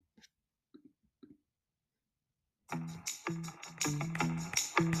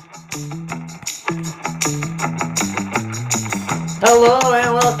Hello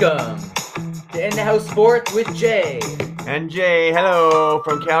and welcome to In the House Sports with Jay. And Jay, hello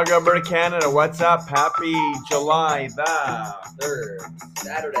from Calgary, Alberta, Canada. What's up? Happy July the 3rd,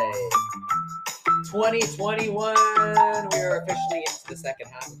 Saturday, 2021. We are officially into the second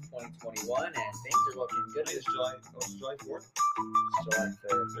half of 2021 and things are looking good. It's July 4th? July 3rd.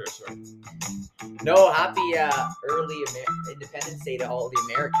 3rd, sorry. No, happy early Independence Day to all the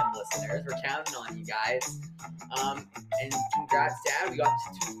American listeners. We're counting on you guys. And congrats, Dad. We got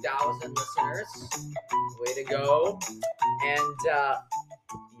to 2,000 listeners. Way to go. And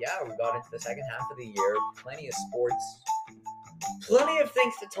yeah, we got into the second half of the year. Plenty of sports. Plenty of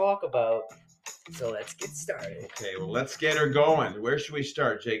things to talk about. So let's get started. Okay, well, let's get her going. Where should we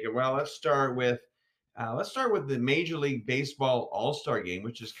start, Jacob? Well, let's start with the Major League Baseball All-Star Game,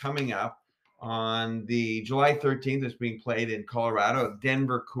 which is coming up on the July 13th. It's being played in Colorado at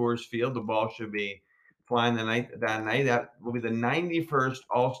Denver Coors Field. The ball should be flying that night. That will be the 91st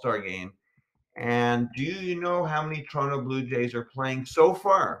All-Star Game. And do you know how many Toronto Blue Jays are playing so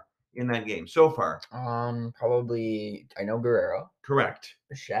far in that game? So far? Probably, I know Guerrero. Correct.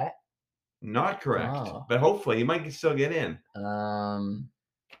 Bichette? Not correct, Oh. but hopefully he might still get in.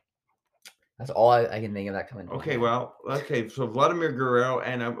 That's all I can think of that coming. Okay, so Vladimir Guerrero,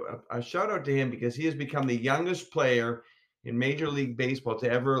 and a shout out to him because he has become the youngest player in Major League Baseball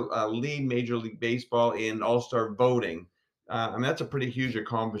to ever lead Major League Baseball in All-Star voting. I mean, that's a pretty huge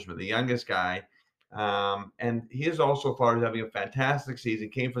accomplishment, the youngest guy. And he is also far as having a fantastic season,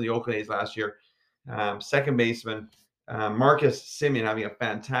 came from the Oakland A's last year. Second baseman, Marcus Semien having a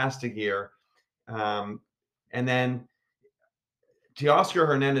fantastic year. And then Teoscar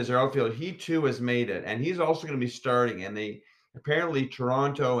Hernandez, their outfielder, he too has made it, and he's also going to be starting. And they apparently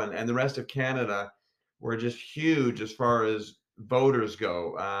Toronto and the rest of Canada were just huge as far as voters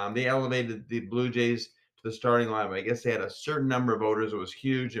go. They elevated the Blue Jays to the starting lineup. I guess they had a certain number of voters. It was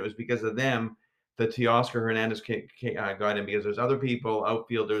huge. It was because of them that Teoscar Hernandez got in, because there's other people,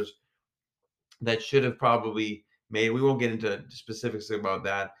 outfielders, that should have probably made. We won't get into specifics about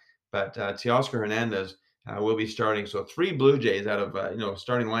that, but Teoscar Hernandez will be starting. So 3 Blue Jays out of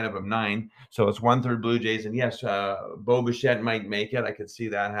starting lineup of 9. So it's 1/3 Blue Jays, and yes, Bo Bichette might make it. I could see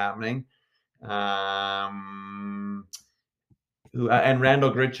that happening. And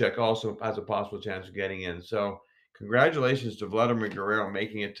Randall Grichuk also has a possible chance of getting in. So congratulations to Vladimir Guerrero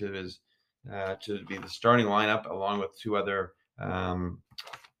making it to his to be the starting lineup along with 2 other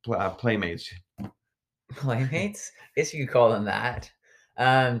playmates. Playmates? I guess you could call them that.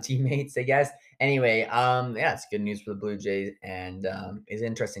 Teammates, I guess. Anyway, yeah, it's good news for the Blue Jays, and it's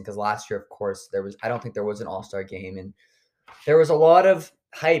interesting because last year, of course, I don't think there was an All-Star game, and there was a lot of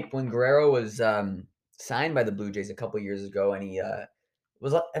hype when Guerrero was signed by the Blue Jays a couple years ago, and he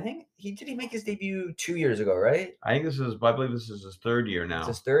did he make his debut 2 years ago, right? I believe this is his 3rd year now. It's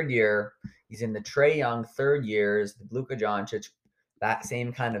his 3rd year. He's in the Trae Young 3rd years, the Luka Doncic, that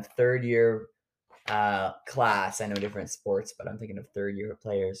same kind of 3rd year class. I know different sports, but I'm thinking of 3rd year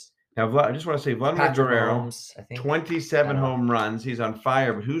players. Now, I just want to say Vladimir Guerrero, Mahomes, I think, 27 home runs. He's on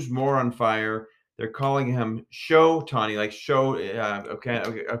fire, but who's more on fire? They're calling him Show-Tani, like Show. Okay,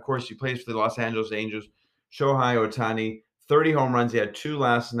 of course, he plays for the Los Angeles Angels. Shohei Ohtani, 30 home runs. He had 2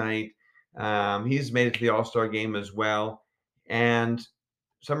 last night. He's made it to the All-Star game as well. And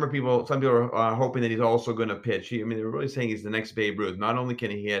some people are hoping that he's also going to pitch. They're really saying he's the next Babe Ruth. Not only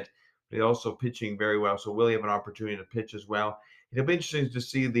can he hit, but he's also pitching very well. So will he have an opportunity to pitch as well? It'll be interesting to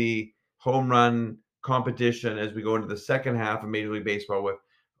see the home run competition as we go into the second half of Major League Baseball with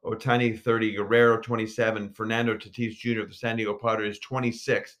Ohtani 30, Guerrero 27, Fernando Tatis Jr. of the San Diego Padres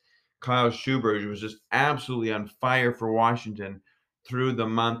 26, Kyle Schwarber, who was just absolutely on fire for Washington through the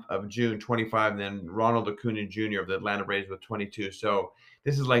month of June, 25, and then Ronald Acuna Jr. of the Atlanta Braves with 22. So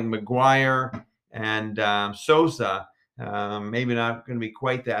this is like McGuire and Sosa. Maybe not going to be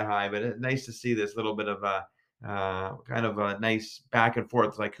quite that high, but it's nice to see this little bit of a kind of a nice back and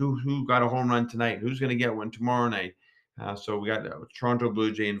forth, like who got a home run tonight, who's going to get one tomorrow night. So we got Toronto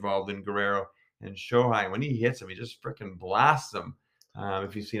Blue Jay involved in Guerrero and Shohei. When he hits them, he just freaking blasts them.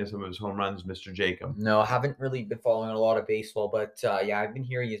 If you've seen some of his home runs, Mr. Jacob. No, I haven't really been following a lot of baseball, but yeah, I've been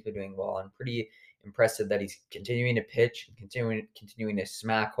hearing he's been doing well. I'm pretty impressive that he's continuing to pitch and continuing to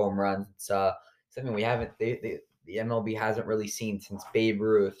smack home runs. It's something we haven't the MLB hasn't really seen since Babe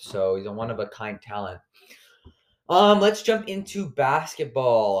Ruth. So he's a one-of-a-kind talent. Let's jump into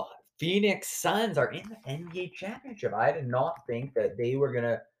basketball. Phoenix Suns are in the NBA championship. I did not think that they were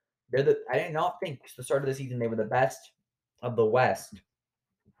gonna. I did not think the start of the season they were the best of the West.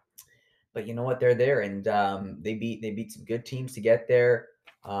 but you know what? They're there, and they beat some good teams to get there.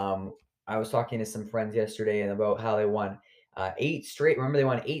 I was talking to some friends yesterday and about how they won 8 straight. Remember, they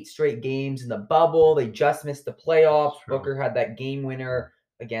won 8 straight games in the bubble. They just missed the playoffs. True. Booker had that game winner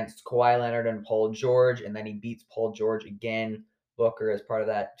against Kawhi Leonard and Paul George, and then he beats Paul George again. Booker as part of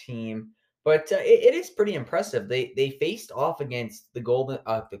that team. But it is pretty impressive. They faced off against the Golden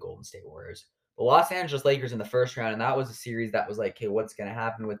State Warriors, the Los Angeles Lakers in the first round, and that was a series that was like, okay, what's going to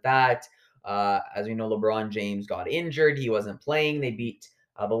happen with that? As we know, LeBron James got injured; he wasn't playing. They beat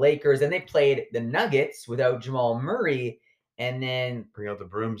the Lakers, and they played the Nuggets without Jamal Murray, and then Bring out the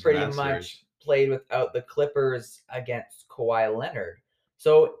brooms in pretty that much series. played without the Clippers against Kawhi Leonard.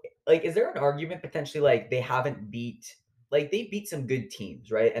 So, like, is there an argument potentially like they haven't beat like they beat some good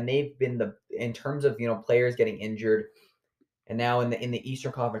teams, right? And they've been the in terms of players getting injured, and now in the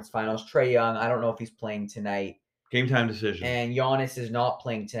Eastern Conference Finals, Trae Young, I don't know if he's playing tonight, Game time decision. and Giannis is not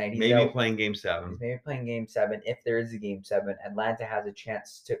playing tonight. He's Maybe out. playing Game 7. He's maybe playing Game 7. If there is a Game 7, Atlanta has a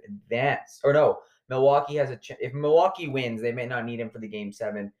chance to advance. Or no, Milwaukee has a chance. If Milwaukee wins, they may not need him for the Game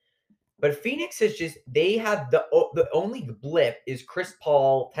 7. But Phoenix is just they have the only blip is Chris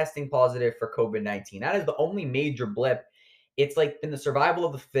Paul testing positive for COVID-19. That is the only major blip. It's like been the survival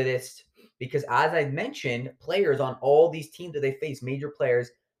of the fittest because as I mentioned, players on all these teams that they face, major players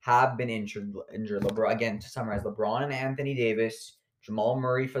have been injured. LeBron again to summarize: LeBron and Anthony Davis, Jamal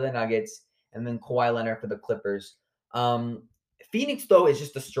Murray for the Nuggets, and then Kawhi Leonard for the Clippers. Phoenix though is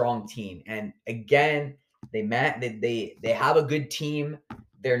just a strong team, and again they have a good team.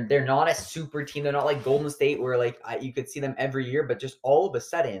 They're not a super team. They're not like Golden State where like you could see them every year, but just all of a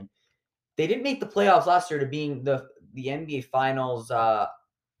sudden they didn't make the playoffs last year to being the NBA Finals,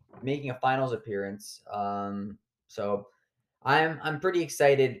 making a finals appearance. So I'm pretty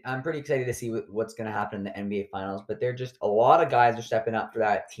excited. I'm pretty excited to see what's going to happen in the NBA Finals. But they're just a lot of guys are stepping up for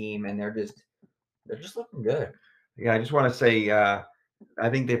that team, and they're just looking good. Yeah, I just want to say, I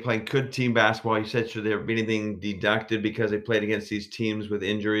think they played good team basketball. You said should there be anything deducted because they played against these teams with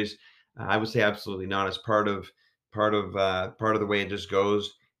injuries? I would say absolutely not. As part of the way it just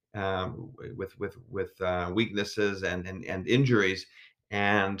goes with weaknesses and injuries.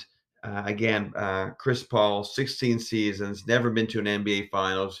 And again, Chris Paul, 16 seasons, never been to an NBA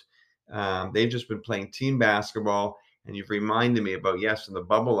Finals. They've just been playing team basketball. And you've reminded me about in the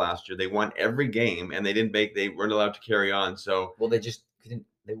bubble last year, they won every game and they weren't allowed to carry on. So Well, they just didn't.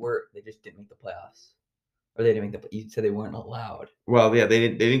 They just didn't make the playoffs, or they didn't make the. You said they weren't allowed. well, yeah, they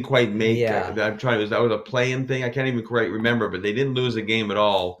didn't quite make. Yeah. I'm trying. That was a play-in thing. I can't even quite remember, but they didn't lose a game at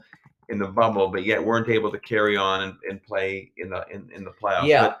all in the bubble, but yet weren't able to carry on and play in the playoffs.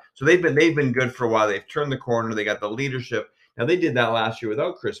 Yeah. But, so they've been good for a while. They've turned the corner. They got the leadership. Now they did that last year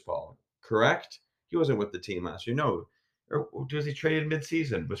without Chris Paul, correct? He wasn't with the team last year. No, or was he traded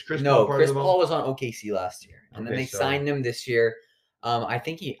mid-season? Was Chris Paul No, part Chris of the Paul was on OKC last year, and then Okay, they so- signed him this year. I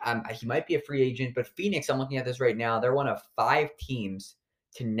think he might be a free agent, but Phoenix, I'm looking at this right now. They're one of 5 teams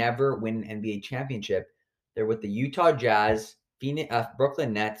to never win an NBA championship. They're with the Utah Jazz, Phoenix,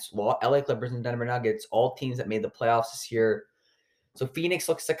 Brooklyn Nets, LA Clippers, and Denver Nuggets, all teams that made the playoffs this year. So Phoenix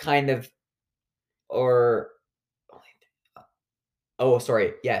looks to kind of, or oh,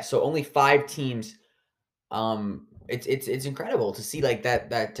 sorry, yeah. So only 5 teams. It's incredible to see like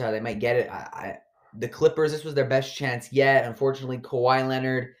that they might get it. The Clippers, this was their best chance yet. Unfortunately, Kawhi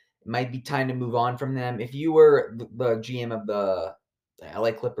Leonard, it might be time to move on from them. If you were the GM of the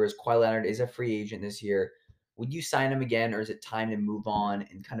LA Clippers, Kawhi Leonard is a free agent this year. Would you sign him again, or is it time to move on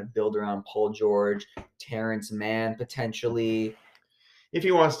and kind of build around Paul George, Terrence Mann potentially? If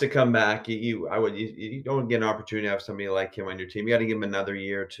he wants to come back, you don't get an opportunity to have somebody like him on your team. You got to give him another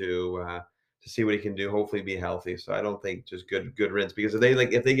year to see what he can do. Hopefully, be healthy. So I don't think just good riddance, because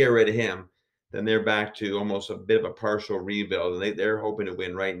if they get rid of him, then they're back to almost a bit of a partial rebuild, and they're hoping to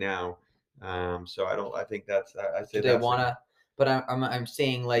win right now. So I think that's I say Do they that's want to? But I'm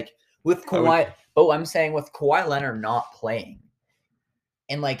saying like with I would- Kawhi. Oh, I'm saying with Kawhi Leonard not playing,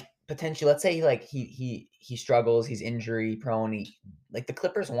 and like potentially, let's say like he struggles, he's injury prone. Like the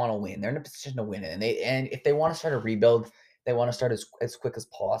Clippers want to win. They're in a position to win it, and if they want to start a rebuild, they want to start as quick as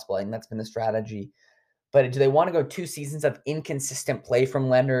possible. I think that's been the strategy. But do they want to go 2 seasons of inconsistent play from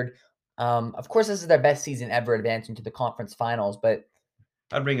Leonard? Of course, this is their best season ever, advancing to the conference finals. But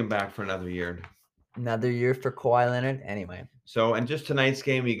I'd bring him back for another year. another year for Kawhi Leonard, anyway. So, and just tonight's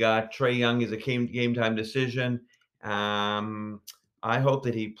game, we got Trae Young is a game time decision. I hope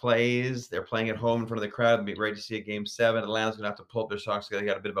that he plays. They're playing at home in front of the crowd. It'll be great to see a game 7. Atlanta's going to have to pull up their socks together.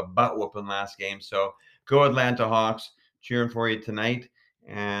 They got a bit of a butt whooping last game. So go Atlanta Hawks. Cheering for you tonight.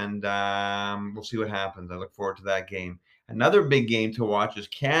 And we'll see what happens. I look forward to that game. Another big game to watch is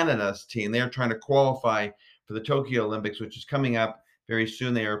Canada's team. They're trying to qualify for the Tokyo Olympics, which is coming up very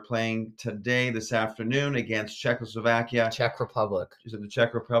soon. They are playing today, this afternoon, against Czechoslovakia. Czech Republic. Is it the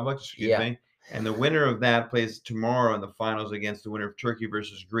Czech Republic? Excuse me. And the winner of that plays tomorrow in the finals against the winner of Turkey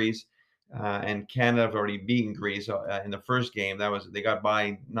versus Greece. And Canada have already beaten Greece in the first game. They got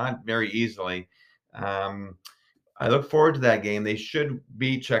by not very easily. I look forward to that game. They should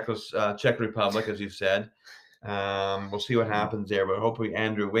beat Czech Republic, as you've said. We'll see what happens there, but hopefully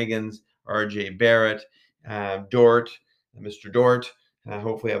Andrew Wiggins, RJ Barrett, Mr. Dort,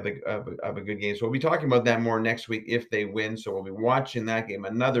 hopefully have a good game. So we'll be talking about that more next week if they win. So we'll be watching that game,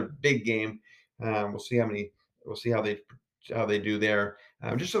 another big game. We'll see how they do there.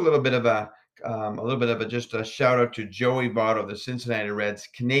 Just a little bit of just a shout out to Joey Votto, the Cincinnati Reds,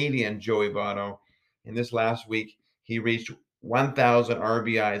 Canadian Joey Votto. In this last week, he reached 1,000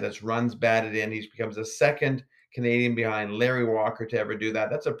 RBIs. That's runs batted in. He becomes the second Canadian behind Larry Walker to ever do that.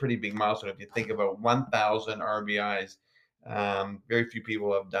 That's a pretty big milestone if you think about 1,000 RBIs. Very few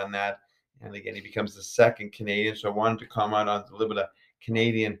people have done that. And again, he becomes the second Canadian. So I wanted to comment on a little bit of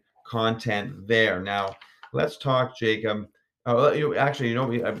Canadian content there. Now, let's talk, Jacob. I'll just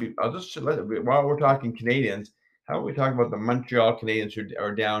while we're talking Canadians, how about we talk about the Montreal Canadiens who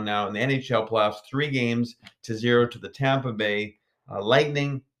are down now in the NHL playoffs, 3-0 to the Tampa Bay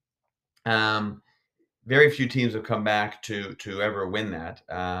Lightning. Very few teams have come back to ever win that,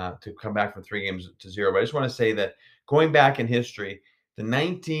 to come back from 3-0. But I just want to say that going back in history, the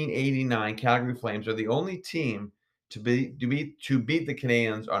 1989 Calgary Flames are the only team to beat the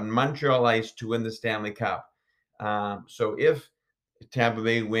Canadiens on Montreal ice to win the Stanley Cup. So if Tampa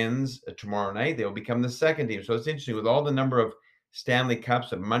Bay wins tomorrow night, they will become the second team. So it's interesting with all the number of Stanley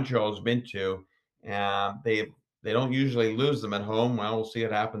Cups that Montreal has been to. They don't usually lose them at home. Well, we'll see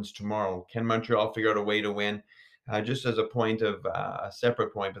what happens tomorrow. Can Montreal figure out a way to win? Just as a point of a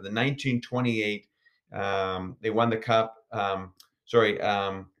separate point, but the 1928, they won the cup.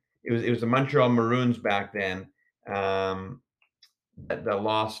 It was the Montreal Maroons back then. That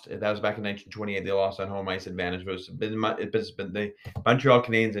lost. That was back in 1928. They lost on home ice advantage. But it's been the Montreal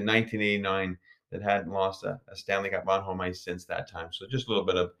Canadiens in 1989 that hadn't lost a Stanley Cup on home ice since that time. So just a little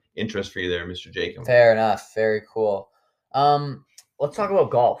bit of interest for you there, Mr. Jacob. Fair enough. Very cool. Let's talk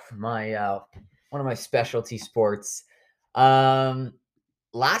about golf. My one of my specialty sports.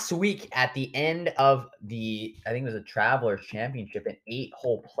 Last week at the end of I think it was a Travelers Championship, an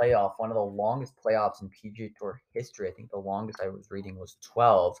 8-hole playoff, one of the longest playoffs in PGA Tour history. I think the longest I was reading was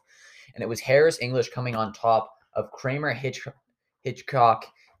 12. And it was Harris English coming on top of Kramer Hitchcock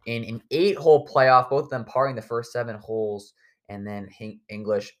in an 8-hole playoff, both of them parring the first 7 holes, and then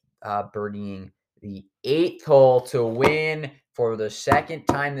English birdieing the 8th hole to win for the second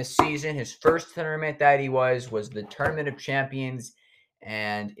time this season. His first tournament that he was the Tournament of Champions.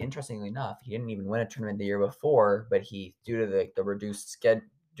 And interestingly enough, he didn't even win a tournament the year before, but due to the reduced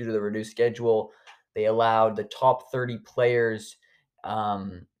schedule, they allowed the top 30 players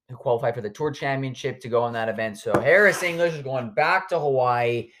who qualify for the Tour Championship to go on that event. So Harris English is going back to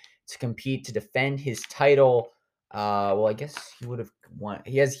Hawaii to compete to defend his title. Well, I guess he would have won.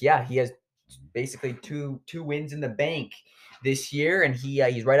 He has basically two wins in the bank this year, and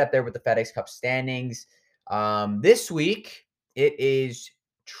he's right up there with the FedEx Cup standings. This week, it is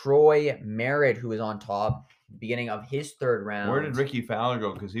Troy Merritt who is on top, beginning of his 3rd round. Where did Ricky Fowler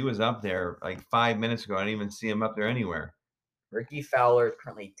go? Because he was up there like 5 minutes ago. I didn't even see him up there anywhere. Ricky Fowler is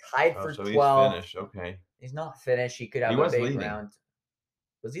currently tied for 12. He's finished. Okay. He's not finished. He could have a big round.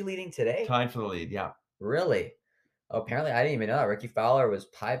 Was he leading today? Tied for the lead, yeah. Really? Oh, apparently, I didn't even know that. Ricky Fowler was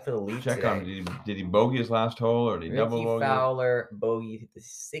tied for the lead today. On him. Did he bogey his last hole or did he double bogey? Ricky Fowler bogeyed the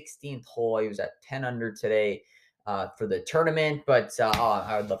 16th hole. He was at 10 under today for the tournament. But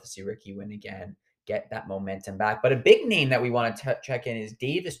I would love to see Ricky win again, get that momentum back. But a big name that we want to check in is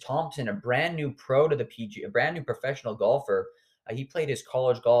Davis Thompson, a brand new pro to the PGA, a brand new professional golfer. He played his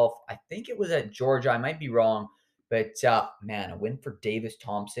college golf. I think it was at Georgia. I might be wrong. But, man, a win for Davis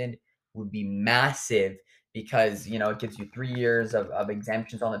Thompson would be massive because, it gives you 3 years of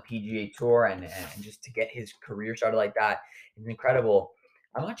exemptions on the PGA Tour. And just to get his career started like that is incredible.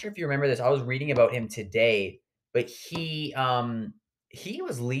 I'm not sure if you remember this. I was reading about him today, but he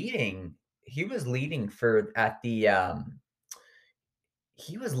was leading. He was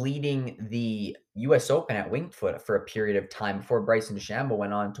leading the U.S. Open at Winged Foot for a period of time before Bryson DeChambeau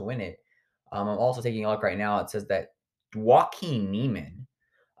went on to win it. I'm also taking a look right now. It says that Joaquin Niemann,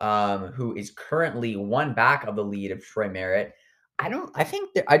 who is currently one back of the lead of Troy Merritt, I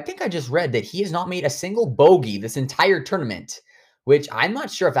think I just read that he has not made a single bogey this entire tournament, which I'm not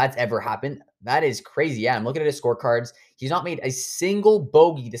sure if that's ever happened. That is crazy. Yeah, I'm looking at his scorecards. He's not made a single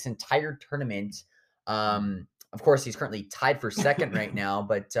bogey this entire tournament. Of course, he's currently tied for second right now,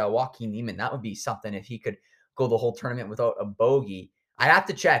 but Joaquin Niemann, that would be something if he could go the whole tournament without a bogey. I'd have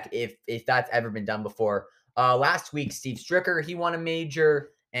to check if that's ever been done before. Last week, Steve Stricker, he won a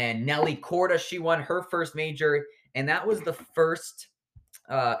major, and Nelly Corda, she won her first major, and that was the first.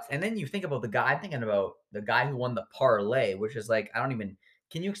 And then you think about the guy. I'm thinking about the guy who won the parlay, which is like I don't even.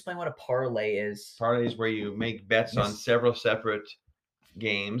 Can you explain what a parlay is? Parlay is where you make bets on Yes. several separate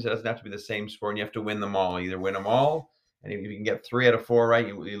games. It doesn't have to be the same sport, and you have to win them all. Either win them all, and if you can get 3 out of 4 right,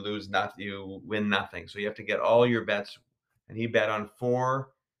 you lose nothing. You win nothing. So you have to get all your bets. And he bet on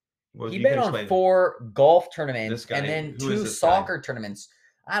 4. Well, He you bet can on explain. 4 golf This tournaments guy, and then who is 2 this guy? soccer tournaments.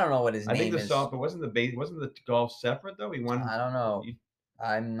 I don't know what his I think name the is. soccer wasn't the golf separate though. He won. I don't know.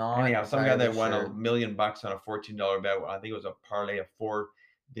 I'm not Anyhow, some guy that entirely won sure. $1 million on a $14 bet. I think it was a parlay of 4.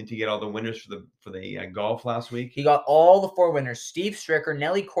 Didn't he get all the winners for the golf last week? He got all the 4 winners. Steve Stricker,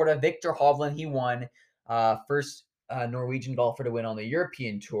 Nelly Corda, Victor Hovland. He won first Norwegian golfer to win on the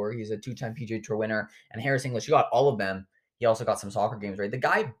European Tour. He's a 2-time PGA Tour winner. And Harris English, he got all of them. He also got some soccer games, right? The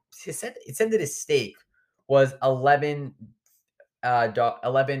guy, it said that his stake was 11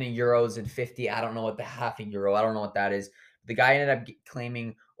 euros and 50. I don't know what the half a euro. I don't know what that is. The guy ended up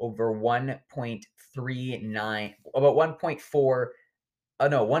claiming over 1.39, about 1.4. Oh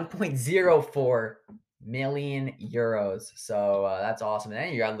no, 1.04 million euros. So that's awesome.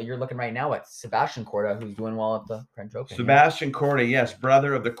 And you're looking right now at Sebastian Corda, who's doing well at the French Open. Sebastian Corda, yes,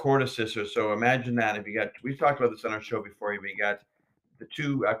 brother of the Corda sisters. So imagine that. If you got, we've talked about this on our show before. We got the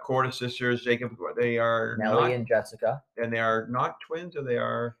 2 Corda sisters, Jacob. They are Nelly not, and Jessica. and they are not twins, or they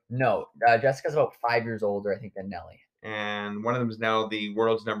are. No, Jessica's about 5 years older, I think, than Nelly. And one of them is now the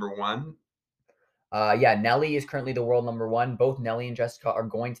world's #1. Yeah, Nelly is currently the world #1. Both Nelly and Jessica are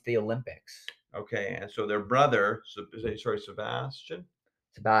going to the Olympics. Okay, and so their brother, Sebastian,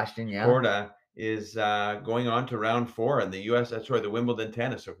 yeah. Corda is going on to round 4 in the the Wimbledon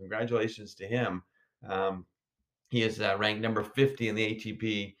tennis. So congratulations to him. He is ranked number 50 in the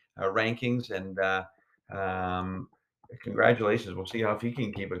ATP rankings, and congratulations. We'll see how if he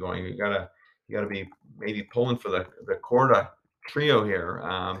can keep it going. You gotta be maybe pulling for the Corda trio here.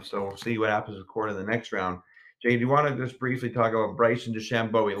 So we'll see what happens with Corda in the next round. Jay, do you want to just briefly talk about Bryson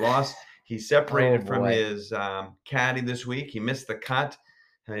DeChambeau? He lost. He separated from his caddy this week. He missed the cut.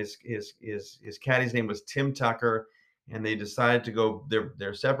 His caddy's name was Tim Tucker, and they decided to go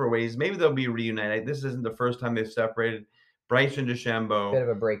their separate ways. Maybe they'll be reunited. This isn't the first time they've separated. Bryson DeChambeau. Bit of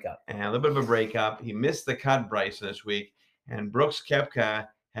a breakup. And a little bit of a breakup. He missed the cut, Bryson, this week. And Brooks Koepka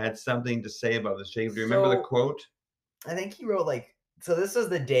had something to say about this. Jacob, do you remember the quote? I think he wrote so this was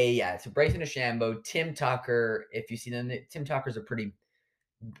the day, yeah. So Bryson DeChambeau, Tim Tucker. If you see them, Tim Tucker's a pretty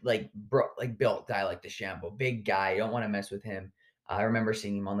built guy like DeChambeau, big guy. You don't want to mess with him. I remember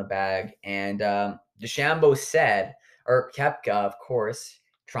seeing him on the bag, and DeChambeau said, or Koepka, of course,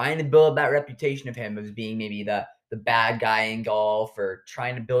 trying to build up that reputation of him as being maybe the bad guy in golf, or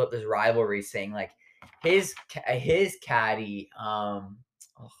trying to build up this rivalry, saying like his caddy, I'm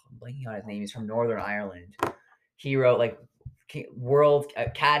blanking on his name. He's from Northern Ireland. He wrote like World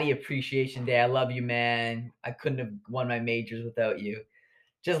Caddy Appreciation Day. I love you, man. I couldn't have won my majors without you.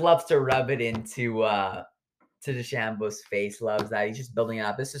 Just loves to rub it into to DeChambeau's face. Loves that. He's just building it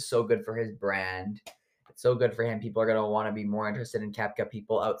up. This is so good for his brand. It's so good for him. People are gonna want to be more interested in Koepka.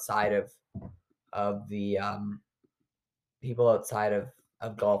 People outside of the people outside of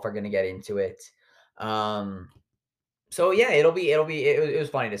golf are gonna get into it. So yeah, it was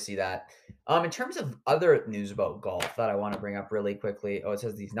funny to see that. In terms of other news about golf that I want to bring up really quickly. Oh, it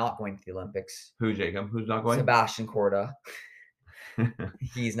says he's not going to the Olympics. Who, Jacob? Who's not going? Sebastian Corda.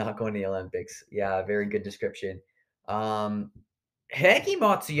 He's not going to the Olympics. Yeah, very good description. Heki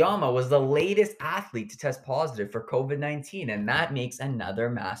Matsuyama was the latest athlete to test positive for COVID-19, and that makes another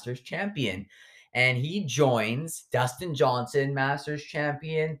Masters champion. And he joins Dustin Johnson, Masters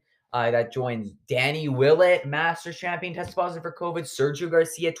champion. That joins Danny Willett, Masters champion, tested positive for COVID. Sergio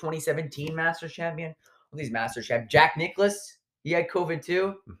Garcia, 2017 Masters champion. All these Masters champions. Jack Nicklaus, he had COVID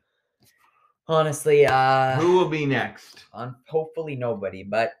too. Honestly, who will be next? Hopefully nobody,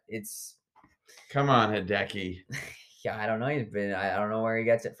 but it's. Come on, Hideki. Yeah, I don't know. I don't know where he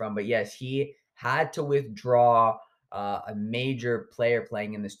gets it from, but yes, he had to withdraw a major player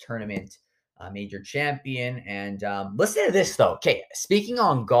playing in this tournament. Major champion. And listen to this, though. Okay, speaking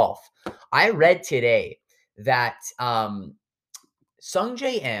on golf, I read today that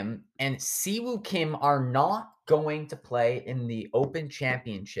Sungjae Im and Siwoo Kim are not going to play in the Open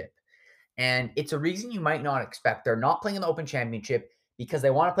Championship. And it's a reason you might not expect. They're not playing in the Open Championship because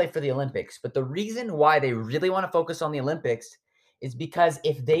they want to play for the Olympics. But the reason why they really want to focus on the Olympics is because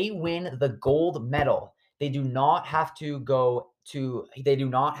if they win the gold medal, they do not have to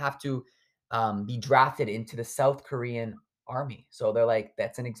be drafted into the South Korean army. So they're like,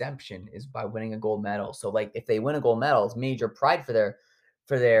 that's an exemption is by winning a gold medal. So like if they win a gold medal, it's major pride for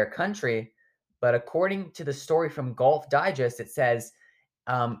their country. But according to the story from Golf Digest, it says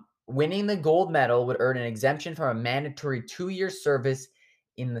winning the gold medal would earn an exemption from a mandatory 2-year service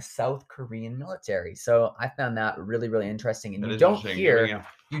in the South Korean military. So I found that really, really interesting. And That you is don't interesting. hear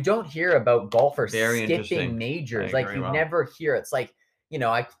you don't hear about golfers Very interesting. skipping I majors. Like agree. you Well, never hear. It's like,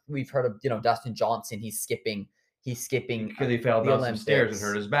 we've heard of, Dustin Johnson. He's skipping because he fell the down some stairs and Olympics.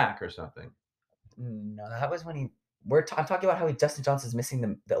 hurt his back or something. No, that was when I'm talking about how Dustin Johnson's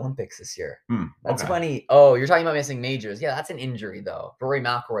missing the Olympics this year. That's Okay. when you're talking about missing majors. Yeah, that's an injury though. Rory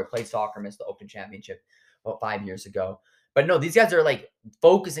McIlroy played soccer, missed the Open Championship about 5 years ago. But no, these guys are like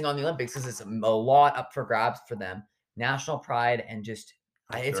focusing on the Olympics because it's a lot up for grabs for them. National pride and just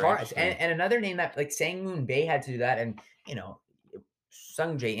it's Very hard. interesting. And another name that like Sang-moon Bae had to do that, and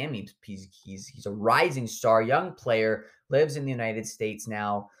Sung Jae Im, he's a rising star, young player, lives in the United States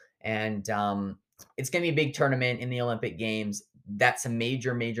now, and it's going to be a big tournament in the Olympic Games. That's a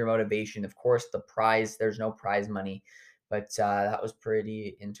major, major motivation. Of course, the prize, there's no prize money, but that was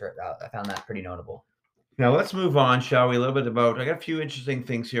pretty I found that pretty notable. Now let's move on, shall we? A little bit about. I got a few interesting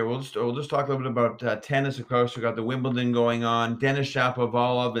things here. We'll just talk a little bit about tennis. Of course, we got the Wimbledon going on. Denis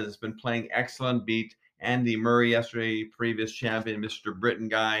Shapovalov has been playing excellent. Beat Andy Murray yesterday, previous champion, Mr. Britain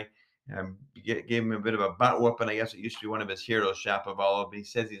guy. Gave him a bit of a butt whooping. I guess it used to be one of his heroes, Shapovalov. But he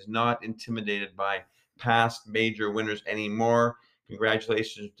says he's not intimidated by past major winners anymore.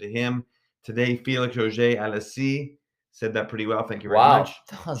 Congratulations to him. Today, Felix Auger-Aliassime said that pretty well. Thank you very much.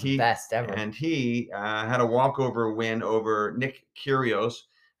 That was the best ever. And he had a walkover win over Nick Kyrgios.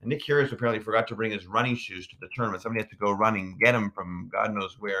 And Nick Kyrgios apparently forgot to bring his running shoes to the tournament. Somebody had to go running, get them from God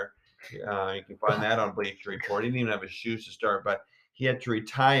knows where. You can find that on Bleacher Report. He didn't even have his shoes to start, but he had to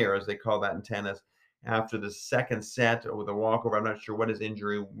retire, as they call that in tennis, after the second set with a walkover. I'm not sure what his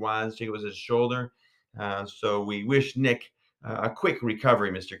injury was. I think it was his shoulder. So we wish Nick a quick recovery,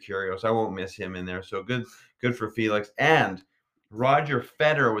 Mr. Kyrgios. I won't miss him in there. So good for Felix. And Roger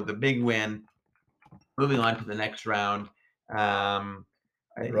Federer with the big win. Moving on to the next round.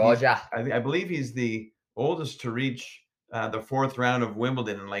 Roger. I believe he's the oldest to reach the fourth round of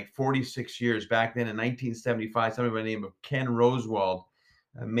Wimbledon in like 46 years. Back then in 1975, somebody by the name of Ken Rosewall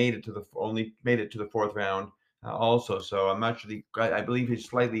made it to the fourth round also. So I'm not sure. I believe he's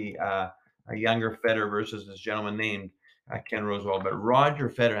slightly a younger Federer versus this gentleman named Ken Rosewall. But Roger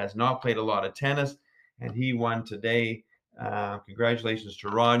Federer has not played a lot of tennis, and he won today. Congratulations to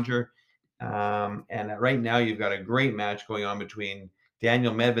Roger. And right now you've got a great match going on between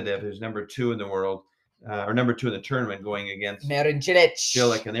Daniel Medvedev, who's number 2 in the world, or number 2 in the tournament, going against Marin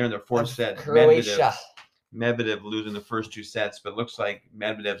Cilic, and they're in their fourth set. Croatia. Medvedev losing the first 2 sets, but looks like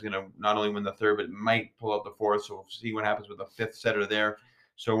Medvedev's going to not only win the third, but might pull out the fourth. So we'll see what happens with the fifth setter there.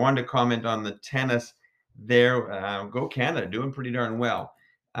 So I wanted to comment on the tennis there. Go Canada, doing pretty darn well.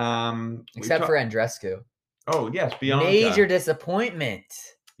 Except for Andreescu. Oh, yes, Bianca. Major disappointment.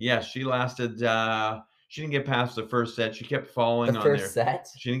 Yes, she lasted. She didn't get past the first set. She kept falling on first set.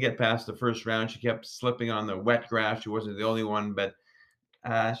 She didn't get past the first round. She kept slipping on the wet grass. She wasn't the only one, but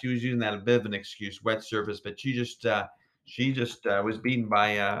she was using that a bit of an excuse, wet surface. But she just was beaten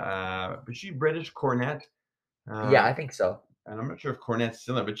by was she British Cornet? Yeah, I think so. And I'm not sure if Cornet's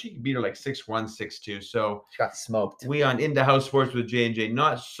still there, but she beat her like 6-1, 6-2. So she got smoked. We on Into House Sports with J&J,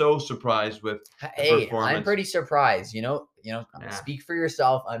 not so surprised with the performance. I'm pretty surprised. Speak for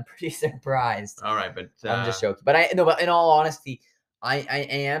yourself. I'm pretty surprised. All right, but I'm just joking. But but in all honesty, I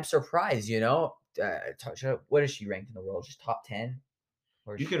am surprised. What is she ranked in the world? Just top 10?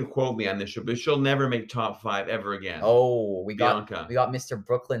 You can quote me on this show, but she'll never make top 5 ever again. Oh, we got Mr.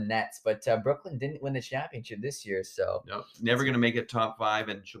 Brooklyn Nets, but Brooklyn didn't win the championship this year, so no, never going to make it top 5,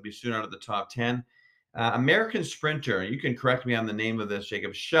 and she'll be soon out of the top 10. American sprinter, you can correct me on the name of this,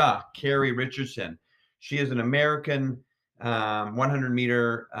 Jacob. Carrie Richardson. She is an American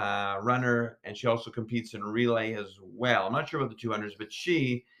 100-meter runner, and she also competes in relay as well. I'm not sure about the 200s, but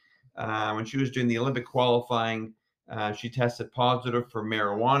she, when she was doing the Olympic qualifying, she tested positive for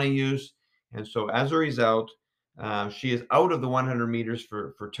marijuana use. And so as a result, she is out of the 100 meters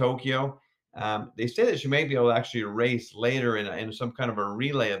for Tokyo. They say that she may be able to actually race later in some kind of a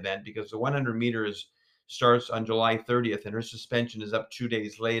relay event, because the 100 meters starts on July 30th and her suspension is up 2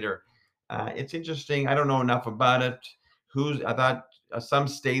 days later. It's interesting. I don't know enough about it. I thought some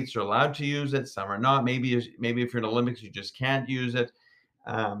states are allowed to use it, some are not. Maybe if you're in Olympics, you just can't use it.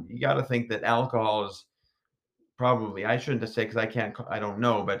 You got to think that alcohol is probably, I shouldn't say because I don't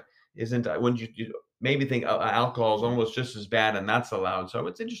know, but isn't, wouldn't you maybe think alcohol is almost just as bad and that's allowed. So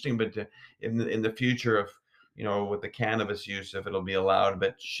it's interesting, but in the future of, with the cannabis use, if it'll be allowed,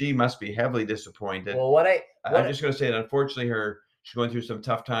 but she must be heavily disappointed. Well, I'm just going to say that unfortunately she's going through some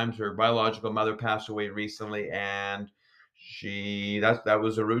tough times. Her biological mother passed away recently, and that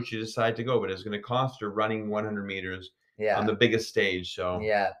was a route she decided to go, but it's going to cost her running 100 meters on yeah, the biggest stage. So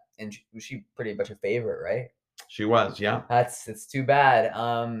yeah, and she pretty much a favorite, right? she was, yeah. It's too bad.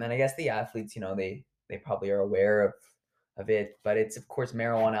 And I guess the athletes, they probably are aware of it, but it's of course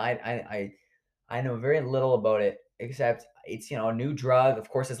marijuana. I know very little about it except it's a new drug. Of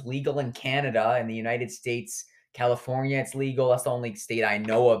course, it's legal in Canada. In the United States, California, it's legal. That's the only state I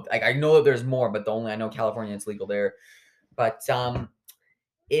know of. Like I know that there's more, but I know California, it's legal there. But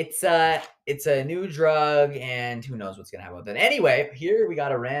it's a new drug, and who knows what's gonna happen with it. Anyway, here we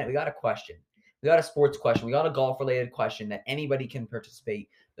got a rant. We got a question. We got a sports question. We got a golf related question that anybody can participate.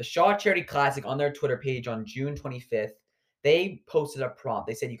 The Shaw Charity Classic on their Twitter page on June 25th, they posted a prompt.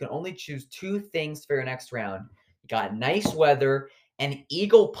 They said you can only choose 2 things for your next round. You got nice weather, an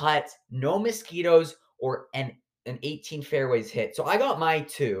eagle putt, no mosquitoes, or an 18 fairways hit. So I got my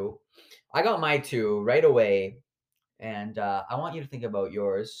two. Right away. And I want you to think about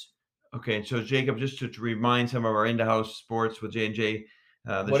yours. Okay, so Jacob, just to remind some of our in-the-house sports with J&J,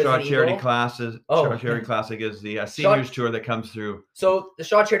 the What is Shaw an Charity eagle? Shaw Charity Classic is the seniors tour that comes through. So the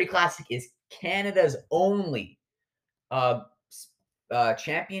Shaw Charity Classic is Canada's only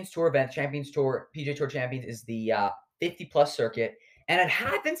Champions Tour event. Champions Tour, PGA Tour Champions is the 50-plus circuit. And it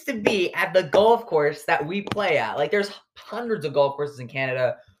happens to be at the golf course that we play at. Like, there's hundreds of golf courses in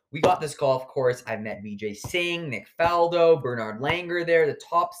Canada. We got this golf course. I met Vijay Singh, Nick Faldo, Bernard Langer there, the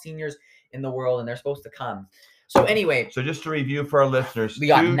top seniors in the world, and they're supposed to come. So anyway. So just to review for our listeners. We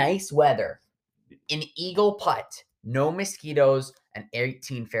got nice weather, an eagle putt, no mosquitoes, and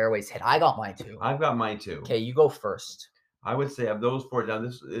 18 fairways hit. I got mine too. I've got mine too. Okay, you go first. I would say of those 4, now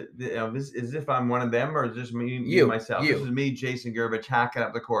this is if I'm one of them or is this me myself? You. This is me, Jason Gerbich, hacking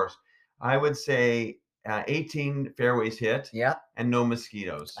up the course. I would say 18 fairways hit. Yeah. And no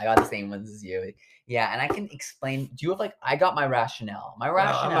mosquitoes. I got the same ones as you. Yeah, and I can explain. Do you have I got my rationale. My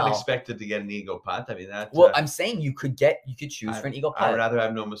rationale. Well, I'm not expected to get an eagle putt. I mean that. Well, I'm saying you could choose for an eagle putt. I would rather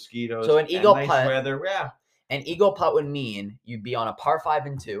have no mosquitoes. So an eagle nice putt. Weather, yeah. An eagle putt would mean you'd be on a par 5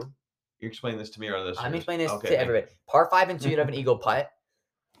 and 2. You explain this to me or listeners? I'm explaining this to everybody. Par 5 and 2, you'd have an eagle putt,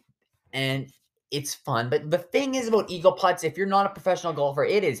 and it's fun. But the thing is about eagle putts, if you're not a professional golfer,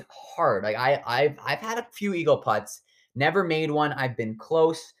 it is hard. Like I've had a few eagle putts, never made one. I've been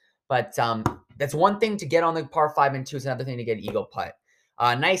close, but that's one thing to get on the par 5 and 2. It's another thing to get an eagle putt.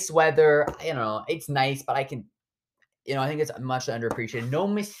 Nice weather, it's nice, but I think it's much underappreciated. No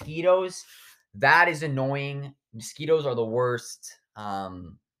mosquitoes, that is annoying. Mosquitoes are the worst.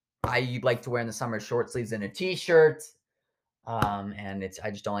 I like to wear in the summer short sleeves and a t-shirt. And I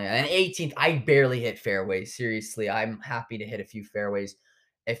just don't like it. And 18th, I barely hit fairways. Seriously, I'm happy to hit a few fairways.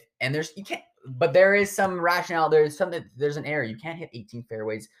 But there is some rationale. There's an error. You can't hit 18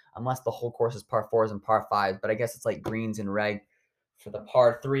 fairways unless the whole course is par 4s and par 5s. But I guess it's like greens and reg for the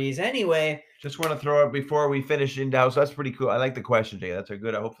par 3s. Anyway, just want to throw out before we finish in Dallas. That's pretty cool. I like the question, Jay. That's a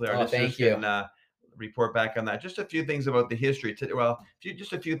good. Hopefully our listeners can report back on that. Just a few things about the history.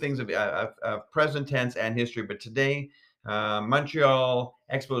 Just a few things of present tense and history. But today, Montreal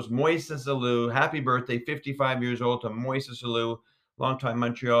Expos Moises Alou. Happy birthday, 55 years old to Moises Alou, longtime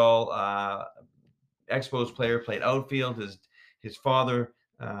Montreal Expos player. Played outfield. His father.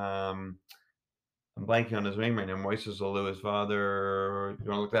 I'm blanking on his name right now. Moises Alou, his father. You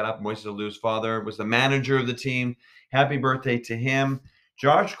want to look that up? Moises Alou's father was the manager of the team. Happy birthday to him.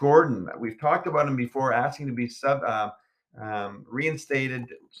 Josh Gordon, we've talked about him before, asking to be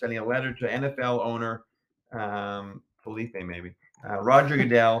reinstated, sending a letter to NFL owner Felipe, maybe Roger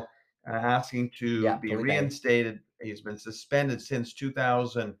Goodell, asking to be reinstated. He's been suspended since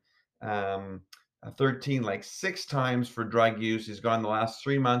 2013, like 6 times for drug use. He's gone the last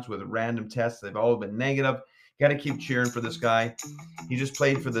 3 months with random tests. They've all been negative. Got to keep cheering for this guy. He just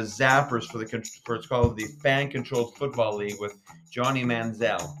played for the Zappers for it's called the Fan-Controlled Football League with Johnny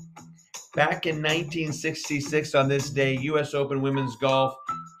Manziel. Back in 1966 on this day, U.S. Open Women's Golf,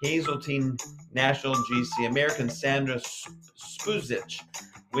 Hazeltine National GC, American Sandra Spuzic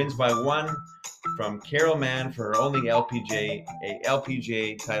wins by 1 from Carol Mann for her only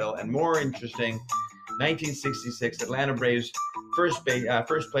LPGA title. And more interesting, 1966, Atlanta Braves first player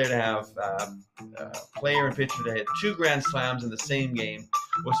to have player and pitcher to hit 2 grand slams in the same game.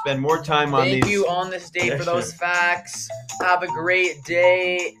 We'll spend more time on Thank these. you on this day Yeah, for those sure. facts. Have a great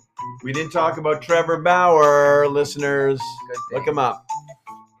day. We didn't talk about Trevor Bauer, listeners. Good Look thing. him up.